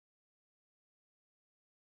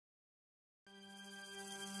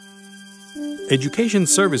Education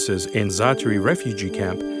services in Za'atari Refugee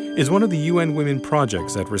Camp is one of the UN Women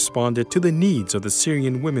projects that responded to the needs of the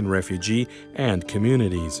Syrian women refugee and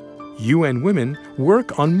communities. UN Women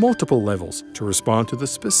work on multiple levels to respond to the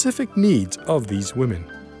specific needs of these women.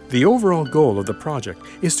 The overall goal of the project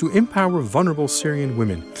is to empower vulnerable Syrian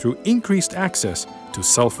women through increased access to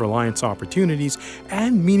self-reliance opportunities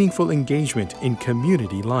and meaningful engagement in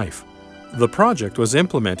community life. The project was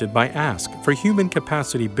implemented by Ask for Human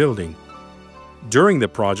Capacity Building. During the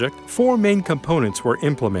project, 4 main components were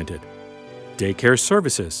implemented: daycare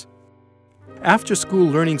services, after-school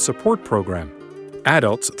learning support program,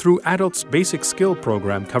 adults through Adults Basic Skill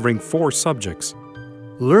program covering 4 subjects,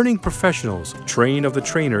 learning professionals train of the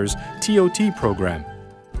trainers TOT program,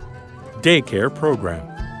 daycare program.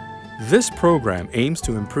 This program aims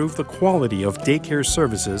to improve the quality of daycare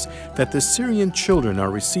services that the Syrian children are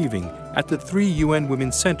receiving at the 3 UN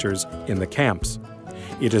Women centers in the camps.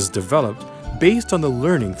 It is developed based on the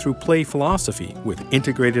learning through play philosophy with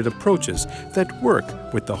integrated approaches that work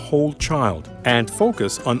with the whole child and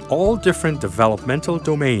focus on all different developmental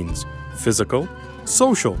domains: physical,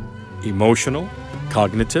 social, emotional,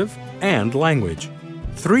 cognitive, and language.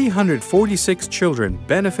 346 children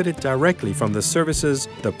benefited directly from the services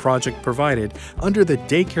the project provided under the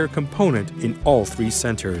daycare component in all 3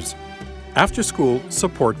 centers. After-school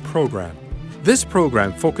support program. This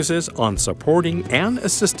program focuses on supporting and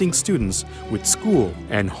assisting students with school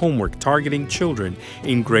and homework targeting children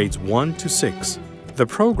in grades 1 to 6. The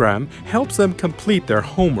program helps them complete their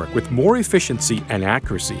homework with more efficiency and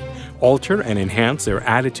accuracy, alter and enhance their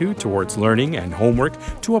attitude towards learning and homework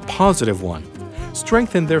to a positive one,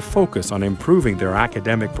 strengthen their focus on improving their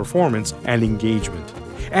academic performance and engagement,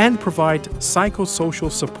 and provide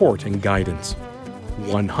psychosocial support and guidance.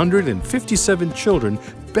 157 children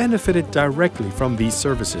benefited directly from these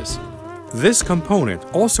services. This component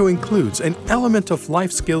also includes an element of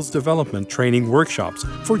life skills development training workshops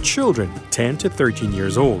for children 10 to 13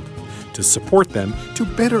 years old to support them to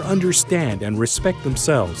better understand and respect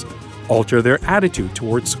themselves, alter their attitude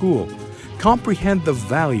towards school, comprehend the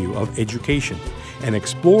value of education, and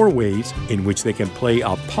explore ways in which they can play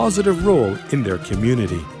a positive role in their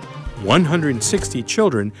community. 160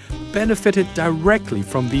 children benefited directly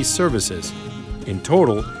from these services. In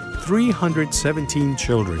total, 317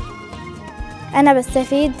 children. أنا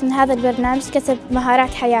بستفيد من هذا البرنامج كسب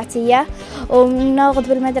مهارات حياتية، وبناخذ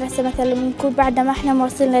بالمدرسة مثلا بنكون بعد ما احنا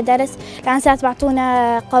موصلنا درس العنسات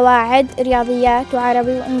بعطونا قواعد رياضيات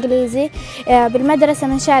وعربي وإنجليزي بالمدرسة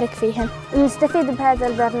بنشارك فيهن. نستفيد بهذا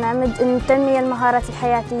البرنامج إن تنمية المهارات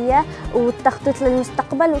الحياتية والتخطيط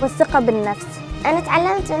للمستقبل والثقة بالنفس. أنا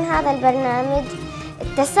تعلمت من هذا البرنامج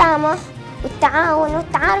التسامح والتعاون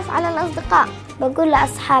والتعارف على الأصدقاء. بقول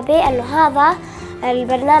لأصحابي إنه هذا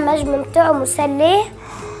البرنامج ممتع ومسلي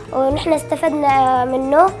ونحن استفدنا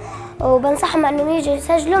منه، وبنصحهم أنهم يجوا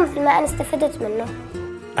يسجلوا مثل ما أنا استفدت منه.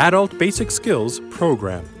 Adult Basic Skills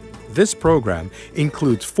Program. This program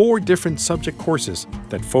includes 4 different subject courses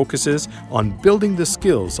that focuses on building the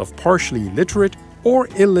skills of partially literate or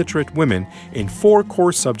illiterate women in 4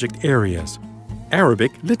 core subject areas: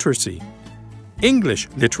 Arabic literacy, English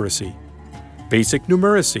literacy, basic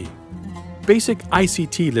numeracy, basic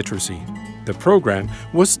ICT literacy. The program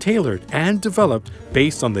was tailored and developed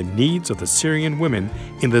based on the needs of the Syrian women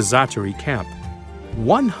in the Za'atari Camp.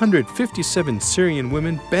 157 Syrian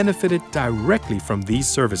women benefited directly from these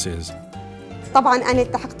services. طبعاً أنا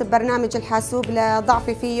التحقت ببرنامج الحاسوب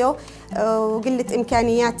لضعفي فيه وقلة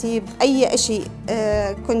إمكانياتي بأي شيء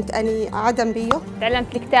كنت أنا عدم بيه.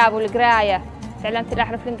 تعلمت الكتاب والقراية، تعلمت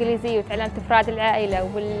الأحرف الإنجليزية، وتعلمت أفراد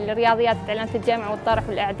العائلة، والرياضيات تعلمت الجمع والطرح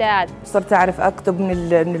والإعداد. صرت أعرف أكتب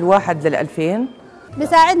من 1 ل2000.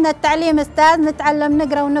 بيساعدنا التعليم أستاذ، نتعلم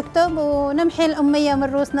نقرأ ونكتب ونمحي الأمية من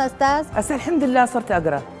روسنا أستاذ. هسه الحمد لله صرت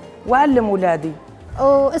أقرأ وأعلم أولادي.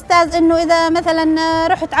 وأستاذ إنه إذا مثلا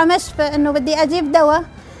رحت على مشفى إنه بدي أجيب دواء،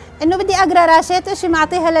 إنه بدي أقرأ راشات إشي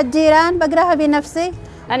معطيها للجيران بقراها بنفسي.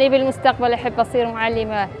 أنا بالمستقبل أحب أصير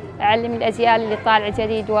معلمة، أعلم الأجيال اللي طالعة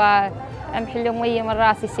جديد وأمحي الأمية من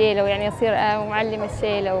راسي شيلة، ويعني أصير معلمة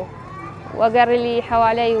شيلة وأقرأ اللي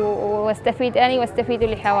حوالي واستفيد أنا واستفيد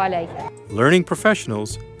اللي حوالي. Learning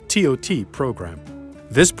Professionals TOT program.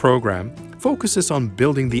 This program focuses on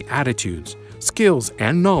building the attitudes, skills,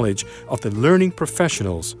 and knowledge of the learning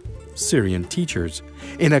professionals, Syrian teachers,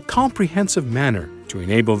 in a comprehensive manner to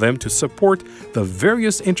enable them to support the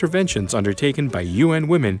various interventions undertaken by UN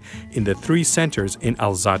Women in the 3 centers in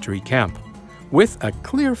Za'atari Camp, with a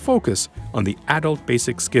clear focus on the adult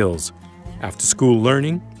basic skills, after-school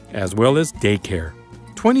learning, as well as daycare.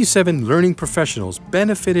 27 learning professionals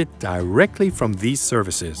benefited directly from these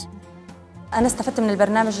services. أنا استفدت من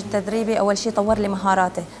البرنامج التدريبي. أول شيء طور لي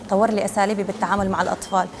مهاراتي، طور لي أساليبي بالتعامل مع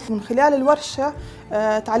الأطفال. من خلال الورشة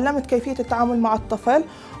تعلمت كيفية التعامل مع الطفل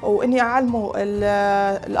وإني أعلمه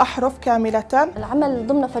الأحرف كاملة. العمل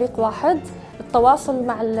ضمن فريق واحد، التواصل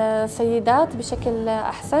مع السيدات بشكل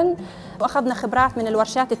أحسن، وأخذنا خبرات من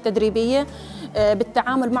الورشات التدريبية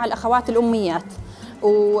بالتعامل مع الأخوات الأميات،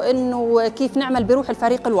 وإنه كيف نعمل بروح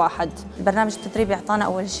الفريق الواحد. البرنامج التدريبي أعطانا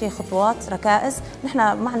أول شيء خطوات، ركائز، نحن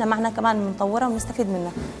معنا كمان بنطورها وبنستفيد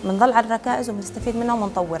منها، بنضل على الركائز وبنستفيد منها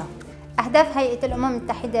وبنطورها. أهداف هيئة الأمم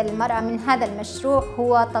المتحدة للمرأة من هذا المشروع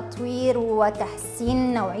هو تطوير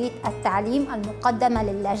وتحسين نوعية التعليم المقدمة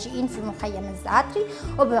للاجئين في مخيم الزعاتري،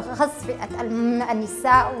 وبخص فئة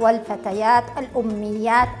النساء والفتيات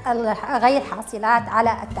الأميات غير حاصلات على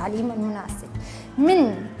التعليم المناسب.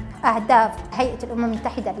 من أهداف هيئة الأمم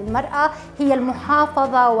المتحدة للمرأة هي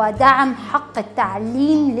المحافظة ودعم حق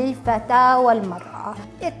التعليم للفتاة والمرأة.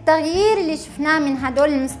 التغيير اللي شفناه من هدول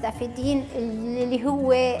المستفيدين اللي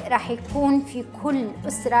هو راح يكون في كل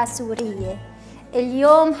أسرة سورية.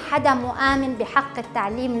 اليوم حدا مؤمن بحق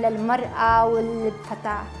التعليم للمرأة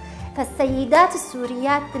والفتاة، فالسيدات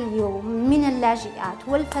السوريات اليوم من اللاجئات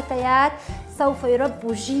والفتيات سوف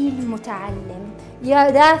يربوا جيل متعلم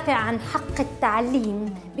يدافع عن حق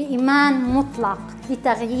التعليم بإيمان مطلق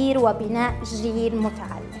لتغيير وبناء جيل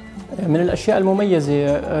متعلم. من الأشياء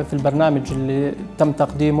المميزة في البرنامج اللي تم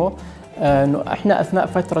تقديمه أنه إحنا أثناء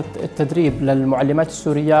فترة التدريب للمعلمات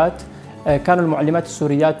السوريات كانوا المعلمات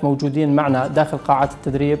السوريات موجودين معنا داخل قاعات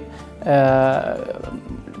التدريب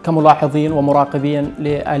كملاحظين ومراقبين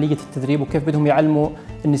لآلية التدريب وكيف بدهم يعلموا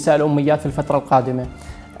النساء الأميات في الفترة القادمة.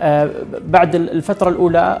 بعد الفترة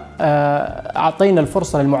الأولى أعطينا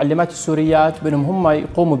الفرصة للمعلمات السوريات بأنهم هم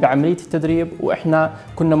يقوموا بعملية التدريب، وإحنا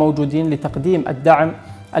كنا موجودين لتقديم الدعم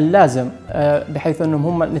اللازم بحيث أنهم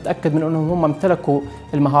هم نتأكد من أنهم هم امتلكوا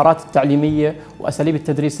المهارات التعليمية وأساليب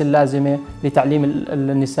التدريس اللازمة لتعليم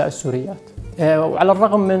النساء السوريات. وعلى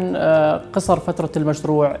الرغم من قصر فترة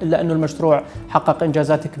المشروع إلا أنه المشروع حقق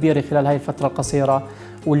إنجازات كبيرة خلال هاي الفترة القصيرة،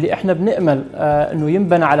 واللي إحنا بنأمل أنه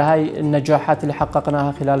ينبنى على هاي النجاحات اللي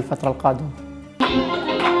حققناها خلال الفترة القادمة.